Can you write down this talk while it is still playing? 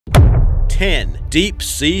10. Deep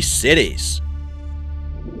Sea Cities.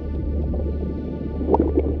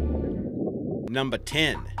 Number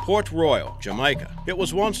 10. Port Royal, Jamaica. It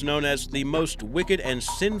was once known as the most wicked and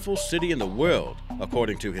sinful city in the world,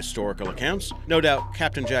 according to historical accounts. No doubt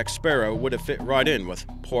Captain Jack Sparrow would have fit right in with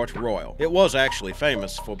Port Royal. It was actually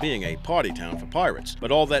famous for being a party town for pirates,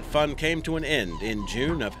 but all that fun came to an end in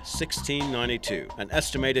June of 1692. An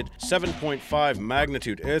estimated 7.5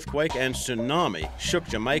 magnitude earthquake and tsunami shook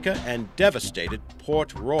Jamaica and devastated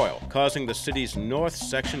Port Royal, causing the city's north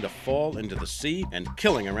section to fall into the sea and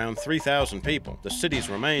killing around 3,000 people. The city's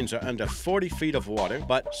remains are under 40 feet of water,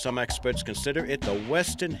 but some experts consider it the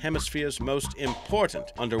Western Hemisphere's most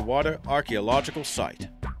important underwater archaeological site.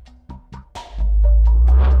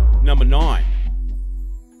 Number 9.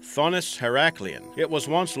 Thonis Heraclean. It was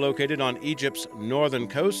once located on Egypt's northern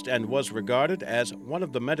coast and was regarded as one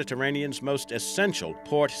of the Mediterranean's most essential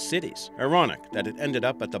port cities. Ironic that it ended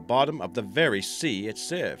up at the bottom of the very sea it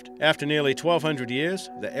served. After nearly 1,200 years,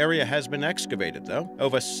 the area has been excavated, though.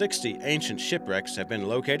 Over 60 ancient shipwrecks have been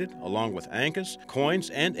located, along with anchors, coins,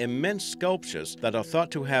 and immense sculptures that are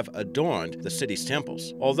thought to have adorned the city's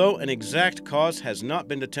temples. Although an exact cause has not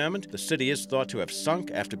been determined, the city is thought to have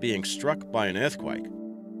sunk after being struck by an earthquake.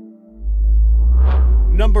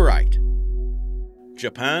 Number 8.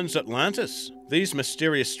 Japan's Atlantis. These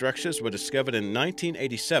mysterious structures were discovered in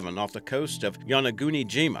 1987 off the coast of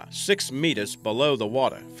Yonaguni-jima, 6 meters below the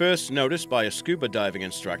water. First noticed by a scuba diving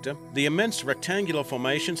instructor, the immense rectangular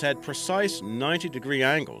formations had precise 90-degree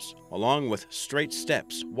angles, along with straight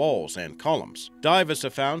steps, walls, and columns. Divers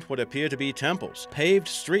have found what appear to be temples, paved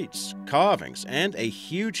streets, carvings, and a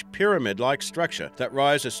huge pyramid-like structure that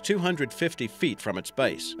rises 250 feet from its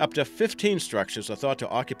base. Up to 15 structures are thought to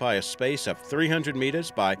occupy a space of 300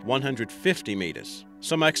 meters by 150 meters.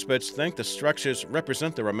 Some experts think the structures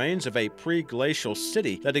represent the remains of a pre-glacial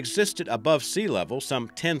city that existed above sea level some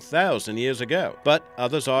 10,000 years ago. But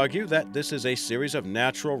others argue that this is a series of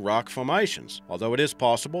natural rock formations, although it is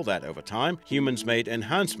possible that over time humans made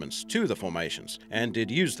enhancements to the formations and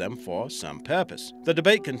did use them for some purpose. The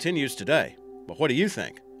debate continues today, but what do you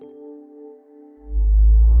think?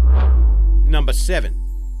 Number 7.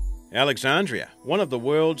 Alexandria. One of the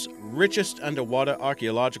world's richest underwater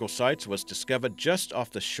archaeological sites was discovered just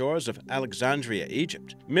off the shores of Alexandria,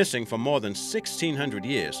 Egypt. Missing for more than 1,600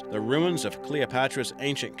 years, the ruins of Cleopatra's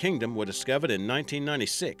ancient kingdom were discovered in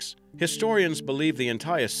 1996. Historians believe the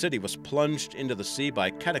entire city was plunged into the sea by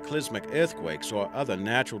cataclysmic earthquakes or other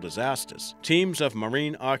natural disasters. Teams of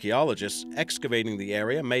marine archaeologists excavating the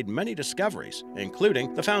area made many discoveries,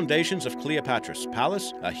 including the foundations of Cleopatra's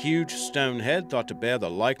palace, a huge stone head thought to bear the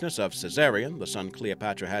likeness of Caesarion, the son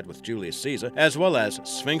Cleopatra had with Julius Caesar, as well as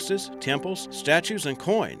sphinxes, temples, statues, and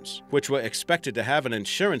coins, which were expected to have an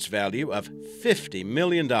insurance value of $50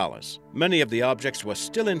 million. Many of the objects were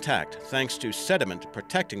still intact thanks to sediment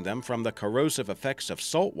protecting them from the corrosive effects of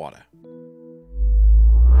salt water.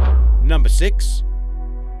 Number 6.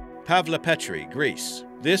 Pavlopetri, Greece.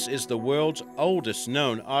 This is the world's oldest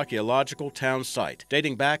known archaeological town site,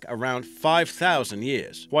 dating back around 5,000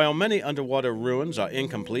 years. While many underwater ruins are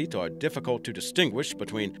incomplete or difficult to distinguish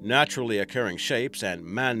between naturally occurring shapes and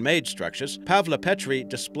man-made structures, Pavlopetri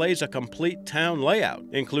displays a complete town layout,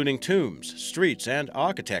 including tombs, streets, and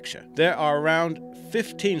architecture. There are around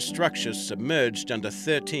 15 structures submerged under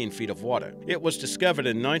 13 feet of water. It was discovered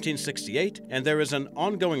in 1968, and there is an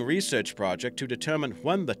ongoing research project to determine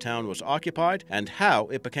when the town was occupied and how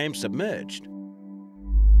it became submerged.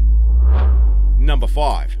 Number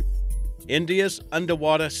 5. India's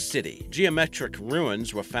underwater city. Geometric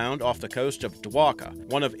ruins were found off the coast of Dwarka,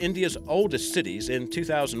 one of India's oldest cities, in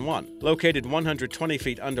 2001. Located 120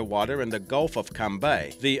 feet underwater in the Gulf of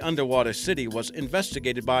Cambay, the underwater city was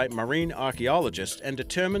investigated by marine archaeologists and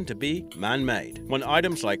determined to be man-made. When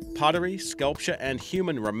items like pottery, sculpture, and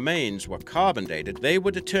human remains were carbon dated, they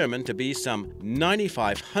were determined to be some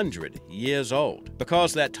 9,500 years old.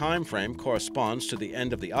 Because that time frame corresponds to the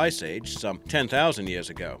end of the Ice Age, some 10,000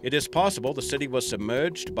 years ago, it is possible the city was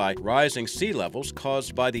submerged by rising sea levels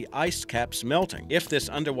caused by the ice caps melting. If this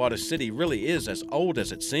underwater city really is as old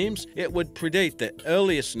as it seems, it would predate the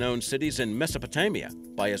earliest known cities in Mesopotamia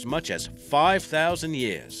by as much as 5,000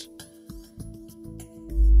 years.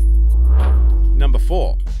 Number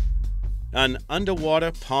 4. An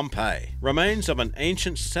underwater Pompeii. Remains of an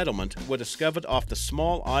ancient settlement were discovered off the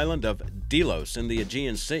small island of Delos in the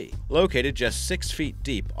Aegean Sea. Located just 6 feet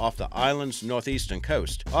deep off the island's northeastern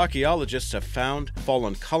coast, archaeologists have found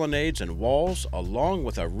fallen colonnades and walls, along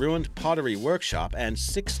with a ruined pottery workshop and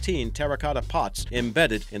 16 terracotta pots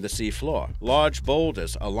embedded in the seafloor. Large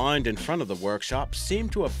boulders aligned in front of the workshop seem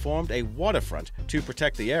to have formed a waterfront to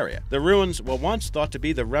protect the area. The ruins were once thought to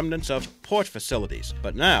be the remnants of port facilities,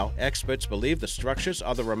 but now experts believe the structures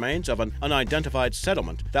are the remains of an unidentified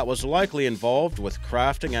settlement that was likely involved with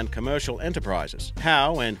crafting and commercial enterprises.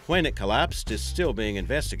 How and when it collapsed is still being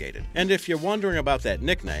investigated. And if you're wondering about that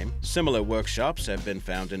nickname, similar workshops have been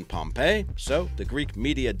found in Pompeii, so the Greek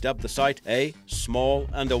media dubbed the site a small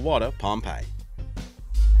underwater Pompeii.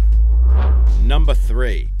 Number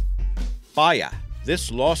 3. Baia.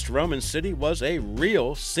 This lost Roman city was a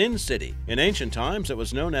real sin city. In ancient times, it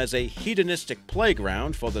was known as a hedonistic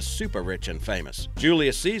playground for the super-rich and famous.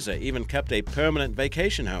 Julius Caesar even kept a permanent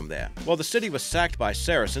vacation home there. Well, the city was sacked by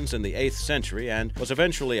Saracens in the 8th century and was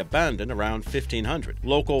eventually abandoned around 1500.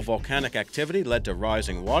 Local volcanic activity led to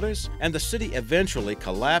rising waters, and the city eventually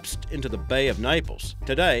collapsed into the Bay of Naples.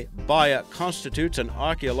 Today, Baia constitutes an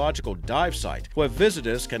archaeological dive site where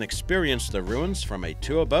visitors can experience the ruins from a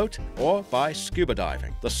tour boat or by scuba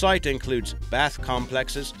diving. The site includes bath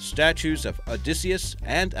complexes, statues of Odysseus,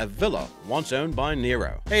 and a villa once owned by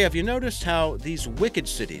Nero. Hey, have you noticed how these wicked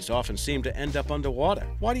cities often seem to end up underwater?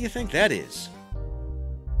 Why do you think that is?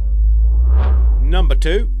 Number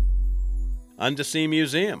 2. Undersea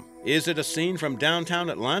Museum. Is it a scene from downtown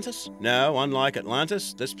Atlantis? No, unlike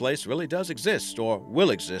Atlantis, this place really does exist, or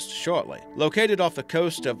will exist shortly. Located off the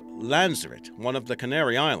coast of Lanzarote, one of the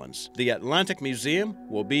Canary Islands, the Atlantic Museum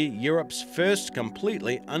will be Europe's first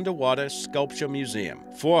completely underwater sculpture museum.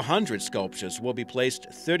 400 sculptures will be placed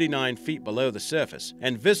 39 feet below the surface,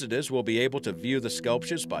 and visitors will be able to view the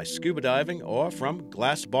sculptures by scuba diving or from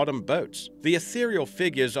glass-bottom boats. The ethereal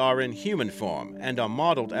figures are in human form and are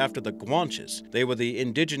modeled after the Guanches. They were the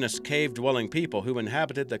indigenous cave-dwelling people who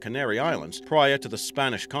inhabited the Canary Islands prior to the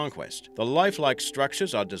Spanish conquest. The lifelike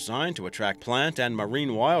structures are designed to attract plant and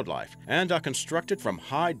marine wildlife and are constructed from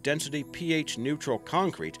high-density pH-neutral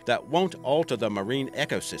concrete that won't alter the marine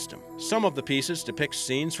ecosystem. Some of the pieces depict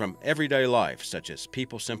scenes from everyday life, such as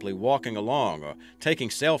people simply walking along or taking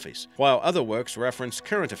selfies, while other works reference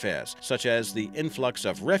current affairs, such as the influx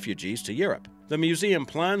of refugees to Europe. The museum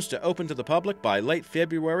plans to open to the public by late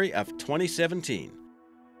February of 2017.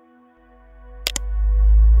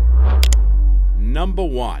 Number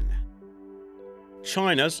 1.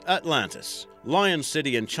 China's Atlantis. Lion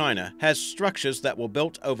City in China has structures that were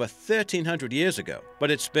built over 1,300 years ago,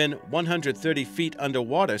 but it's been 130 feet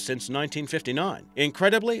underwater since 1959.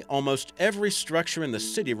 Incredibly, almost every structure in the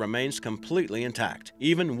city remains completely intact.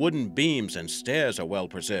 Even wooden beams and stairs are well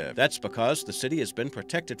preserved. That's because the city has been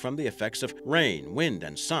protected from the effects of rain, wind,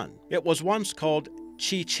 and sun. It was once called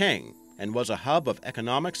Qicheng and was a hub of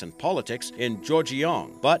economics and politics in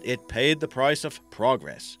Zhejiang, but it paid the price of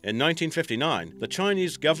progress. In 1959, the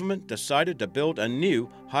Chinese government decided to build a new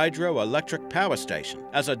hydroelectric power station.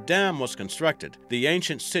 As a dam was constructed, the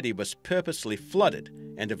ancient city was purposely flooded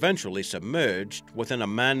and eventually submerged within a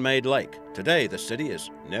man-made lake. Today, the city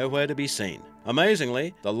is nowhere to be seen.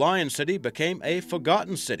 Amazingly, the Lion City became a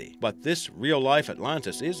forgotten city, but this real-life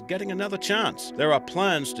Atlantis is getting another chance. There are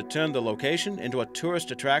plans to turn the location into a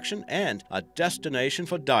tourist attraction and a destination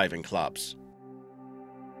for diving clubs.